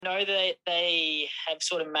know that they have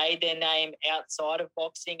sort of made their name outside of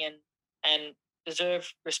boxing and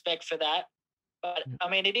deserve respect for that. But, I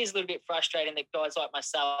mean, it is a little bit frustrating that guys like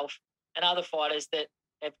myself and other fighters that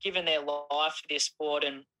have given their life for this sport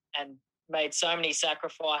and made so many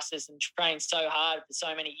sacrifices and trained so hard for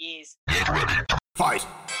so many years. Fight!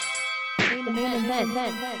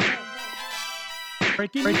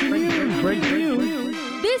 Breaking news.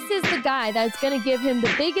 This is the guy that's going to give him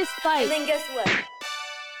the biggest fight. And then guess what?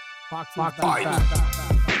 Fight!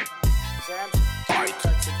 Fight!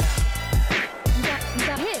 You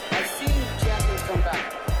got hit. I've seen champions come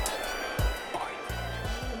back.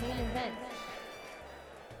 The main event.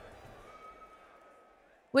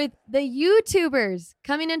 With the YouTubers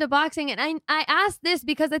coming into boxing. And I asked this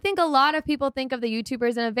because I think a lot of people think of the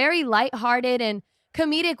YouTubers in a very lighthearted and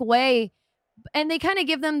comedic way. And they kind of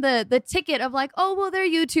give them the ticket of like, oh, well, they're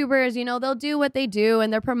YouTubers, you know, they'll do what they do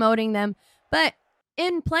and they're promoting them. But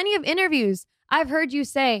in plenty of interviews, I've heard you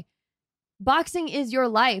say boxing is your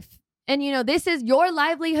life. And, you know, this is your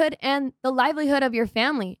livelihood and the livelihood of your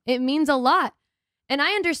family. It means a lot. And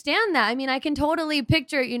I understand that. I mean, I can totally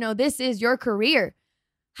picture, you know, this is your career.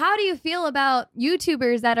 How do you feel about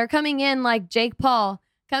YouTubers that are coming in like Jake Paul,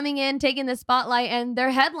 coming in, taking the spotlight, and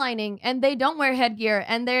they're headlining and they don't wear headgear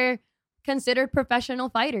and they're considered professional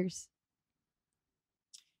fighters?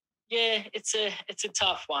 Yeah, it's a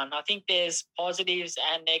tough one. I think there's positives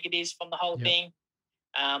and negatives from the whole thing.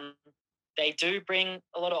 They do bring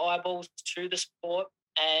a lot of eyeballs to the sport,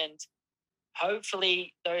 and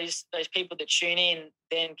hopefully those people that tune in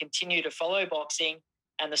then continue to follow boxing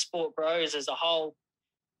and the sport grows as a whole.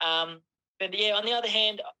 But yeah, on the other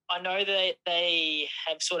hand, I know that they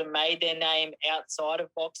have sort of made their name outside of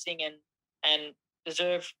boxing and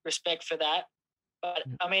deserve respect for that. But,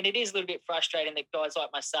 I mean, it is a little bit frustrating that guys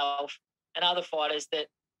like myself and other fighters that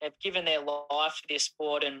have given their life for this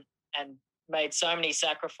sport and made so many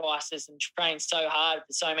sacrifices and trained so hard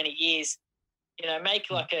for so many years, you know,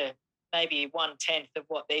 make like maybe 1/10 of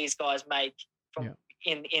what these guys make from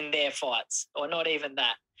in their fights, or not even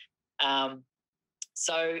that.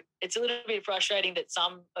 So it's a little bit frustrating that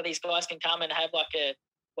some of these guys can come and have like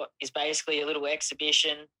what is basically a little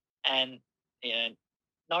exhibition and, you know,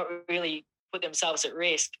 not really put themselves at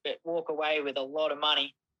risk, but walk away with a lot of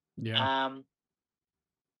money. Yeah.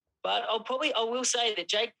 But I will say that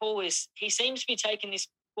Jake Paul he seems to be taking this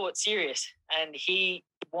sport serious, and he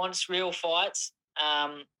wants real fights,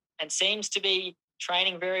 and seems to be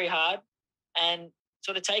training very hard and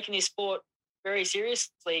sort of taking this sport very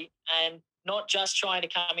seriously, and not just trying to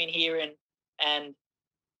come in here and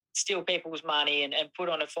steal people's money and put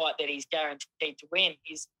on a fight that he's guaranteed to win.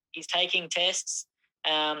 He's taking tests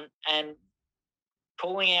and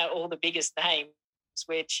calling out all the biggest names,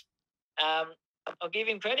 which I'll give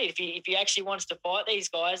him credit. If he actually wants to fight these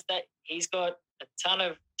guys, that he's got a ton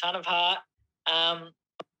of heart.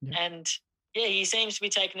 And yeah, he seems to be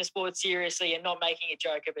taking the sport seriously and not making a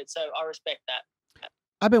joke of it. So I respect that.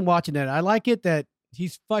 I've been watching it. I like it that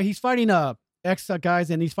he's fighting ex guys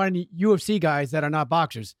and he's fighting UFC guys that are not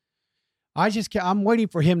boxers. I'm waiting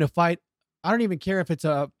for him to fight. I don't even care if it's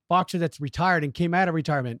a boxer that's retired and came out of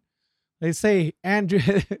retirement. They say Andrew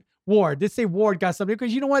Ward. They say Ward got something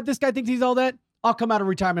because you know what? This guy thinks he's all that. I'll come out of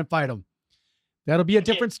retirement and fight him. That'll be a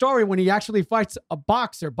different story when he actually fights a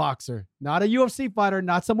boxer, not a UFC fighter,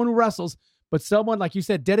 not someone who wrestles, but someone, like you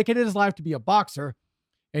said, dedicated his life to be a boxer.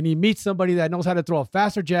 And he meets somebody that knows how to throw a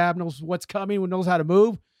faster jab, knows what's coming, knows how to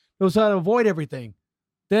move, knows how to avoid everything.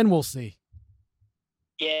 Then we'll see.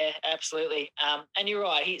 Yeah, absolutely. And you're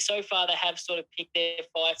right. So far they have sort of picked their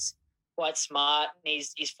fights quite smart. And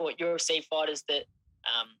he's fought UFC fighters that,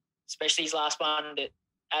 especially his last one, that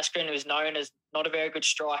Askren was known as not a very good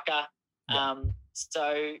striker.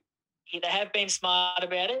 So they have been smart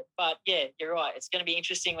about it. But yeah, you're right. It's going to be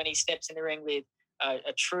interesting when he steps in the ring with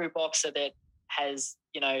a true boxer that has,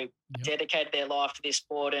 you know, dedicated their life to this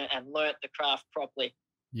sport and learnt the craft properly.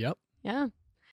 Yep. Yeah.